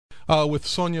with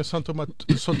Sonia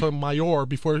Sotomayor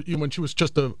when she was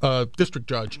just a district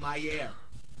judge. Mayer.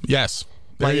 Yes.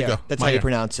 There you go. That's how you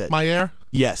pronounce it. Mayer?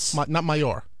 Yes. Not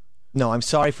Mayor. No, I'm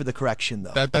sorry for the correction,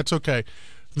 though. That's okay.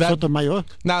 Sotomayor?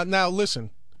 Now listen.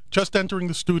 Just entering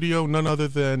the studio, none other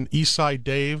than Eastside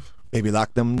Dave. Maybe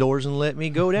lock them doors and let me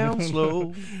go down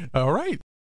slow. All right.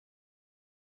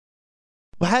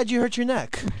 Well, how'd you hurt your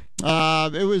neck?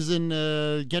 It was in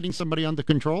getting somebody under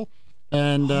control.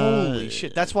 And holy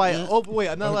shit! That's why. Oh wait,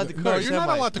 I'm not allowed to curse. No, you're not am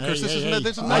I? allowed to curse. This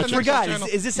is not I an forgot. channel.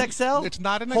 Is this XL? It's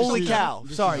not an Holy XL. cow!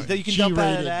 Sorry, you can dump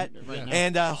out of that. Right now.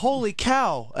 And holy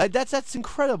cow, that's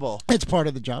incredible. It's part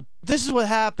of the job. This is what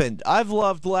happened. I've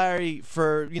loved Larry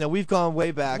for we've gone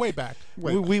way back. Way back.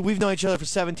 We've known each other for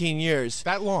 17 years.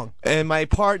 That long. And my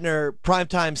partner,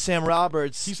 primetime Sam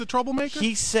Roberts. He's the troublemaker.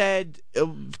 He said,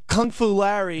 "Kung Fu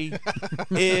Larry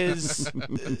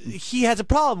he has a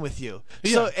problem with you."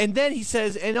 Yeah. So, and then he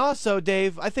says, and also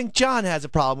Dave, I think John has a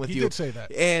problem with you. He did say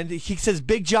that. And he says,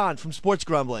 Big John from Sports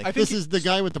Grumbling. I think This is the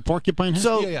guy with the porcupine head?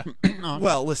 So, yeah.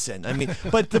 well, listen, I mean,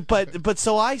 but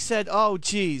so I said, oh,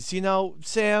 geez,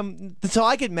 Sam. So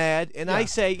I get mad, and I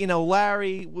say,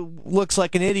 Larry looks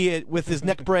like an idiot with his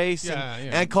neck brace,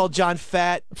 and I called John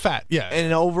fat, yeah,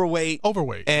 and overweight,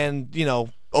 and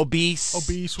obese,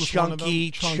 was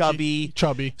chunky, chubby,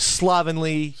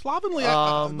 slovenly.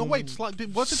 No, wait,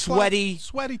 was it sweaty?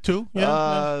 Sweaty too.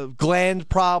 Yeah, gland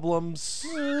problems.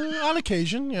 On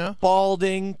occasion, yeah.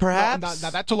 Balding, perhaps. No,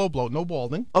 that's a low blow. No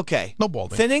balding. Okay. No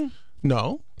balding. Thinning.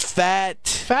 No. Fat.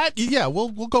 Yeah. We'll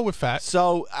go with fat.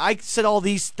 So I said all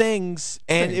these things,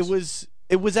 and it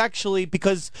was actually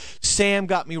because Sam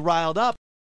got me riled up.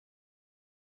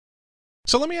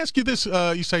 So let me ask you this,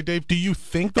 you say, Dave, do you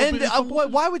think... And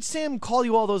why would Sam call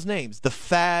you all those names? The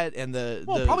fat and the...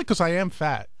 Well, probably because I am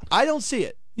fat. I don't see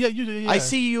it. Yeah, you. I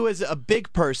see you as a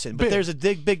big person, but there's a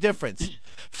big difference.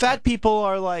 Fat people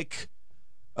are like...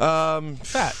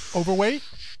 fat. Overweight?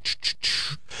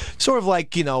 Sort of like,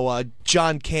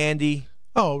 John Candy.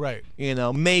 Oh, right.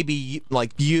 Maybe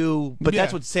like you, but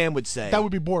that's what Sam would say. That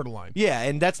would be borderline. Yeah,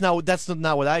 and that's not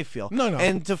what I feel. No.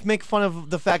 And to make fun of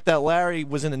the fact that Larry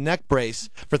was in a neck brace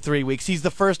for 3 weeks, he's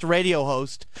the first radio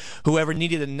host who ever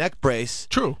needed a neck brace.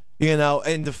 True.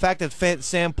 And the fact that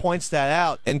Sam points that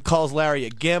out and calls Larry a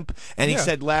gimp, and he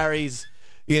said Larry's,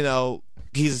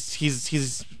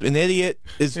 he's an idiot,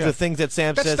 is the things that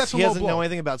Sam says. He doesn't know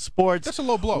anything about sports. That's a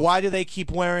low blow. Why do they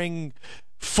keep wearing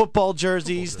football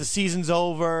jerseys? The season's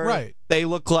over. Right. They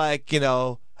look like,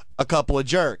 a couple of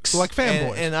jerks. Like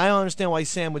fanboys. And I don't understand why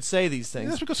Sam would say these things.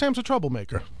 That's because Sam's a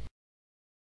troublemaker.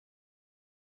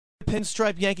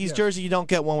 Pinstripe Yankees jersey, you don't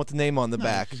get one with the name on the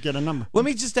back. Just get a number. Let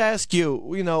me just ask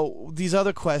you, these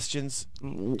other questions.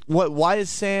 Why is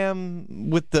Sam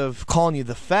with the calling you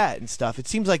the fat and stuff? It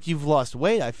seems like you've lost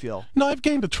weight, I feel. No, I've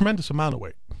gained a tremendous amount of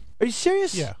weight. Are you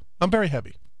serious? Yeah. I'm very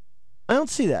heavy. I don't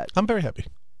see that. I'm very heavy.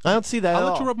 I don't see that I'll at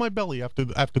let all. you rub my belly after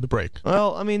the break.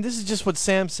 Well, I mean, this is just what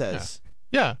Sam says.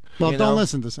 Yeah. Well, don't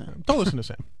listen to Sam. Don't listen to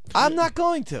Sam. I'm not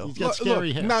going to. He's got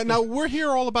scary hair. Now we're here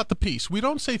all about the peace. We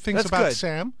don't say things That's about good.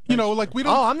 Sam. We don't.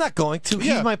 Oh, I'm not going to.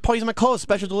 Yeah. He's my co-host.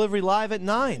 Special delivery live at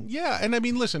 9. Yeah, and I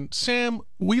mean, listen, Sam.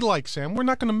 We like Sam. We're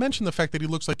not going to mention the fact that he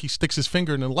looks like he sticks his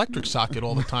finger in an electric socket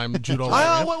all the time. Judo.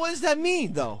 What does that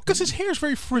mean, though? Because his hair's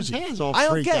very frizzy. His hair's all I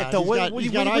don't freaked get it, out. though. He's What got- do he's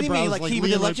you got mean? eyebrows Like he would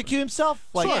Leo- electrocute himself?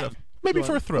 Like, Sort of. Maybe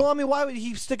for a thrill. Well, I mean, why would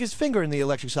he stick his finger in the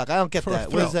electric socket? I don't get For a that.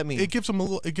 What thrill. does that mean? It gives him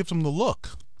the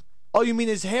look. Oh, you mean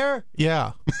his hair?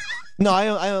 Yeah. No, I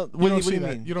don't. What do you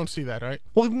that. mean? You don't see that, right?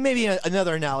 Well, maybe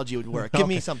another analogy would work. Give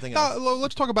me something else.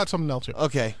 Let's talk about something else here.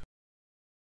 Okay.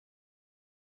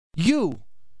 You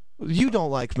don't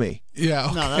like me. Yeah.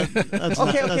 Okay. No, that's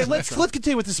Okay. not Let's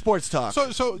continue with the sports talk.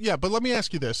 So yeah, but let me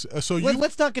ask you this.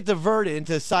 Let's not get diverted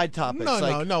into side topics.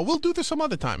 No. We'll do this some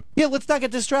other time. Yeah, let's not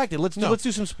get distracted. Let's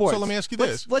do some sports. So let me ask you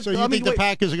this. So you think the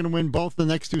Packers are going to win both the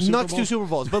next two Super Bowls? Next two Super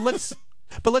Bowls, but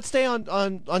let's stay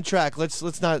on track.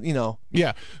 Let's not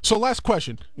Yeah. So last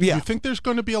question. Yeah. You think there's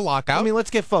going to be a lockout? I mean, let's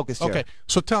get focused here. Okay.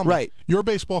 So tell me. Right. You're a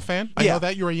baseball fan. I know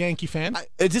that you're a Yankee fan.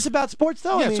 Is this about sports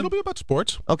though? Yes, it'll be about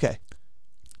sports. Okay.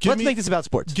 Let's make this about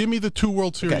sports. Give me the 2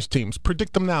 World Series teams.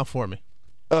 Predict them now for me.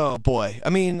 Oh boy.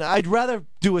 I mean, I'd rather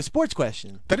do a sports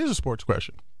question. That is a sports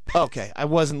question. Okay, I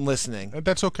wasn't listening.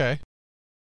 That's okay.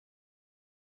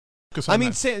 I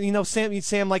mean,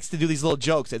 Sam likes to do these little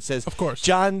jokes that says, of course,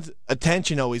 John's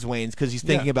attention always wanes because he's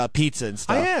thinking about pizza and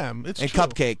stuff. I am. It's and true.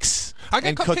 Cupcakes. I got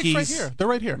and cupcakes cookies. right here. They're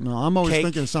right here. No, I'm always Cake.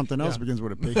 thinking something else begins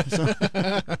with a P.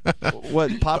 So.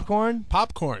 What, popcorn?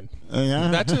 Popcorn. Yeah.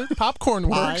 That's it. Popcorn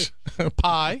works.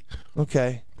 Pie.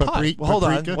 Okay. Paprika. Well, hold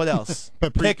on. What else?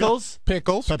 Paprika. Pickles.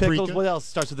 Pickles. Paprika. Pickles. What else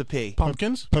starts with a P?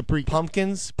 Pumpkins. Paprika.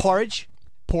 Pumpkins. Porridge.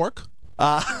 Pork.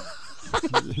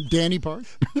 Danny Park.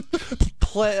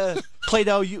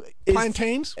 Play-Doh.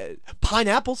 Plantains.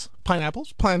 Pineapples.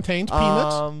 Pineapples. Plantains.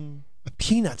 Peanuts.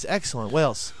 Peanuts. Excellent. What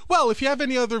else? Well, if you have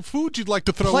any other foods you'd like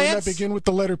to throw in that begin with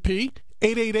the letter P,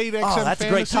 888 XM Oh, that's Fantasy. a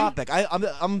great topic.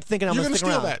 I'm thinking I'm You're going to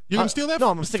steal around. that. You're going to steal that? No,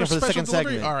 I'm sticking for the special second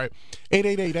delivery? segment. All right.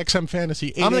 888 XM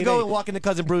Fantasy. I'm going to go and walk into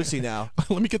Cousin Brucey now.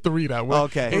 Let me get the readout.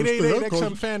 Okay. 888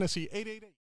 XM Fantasy. 888.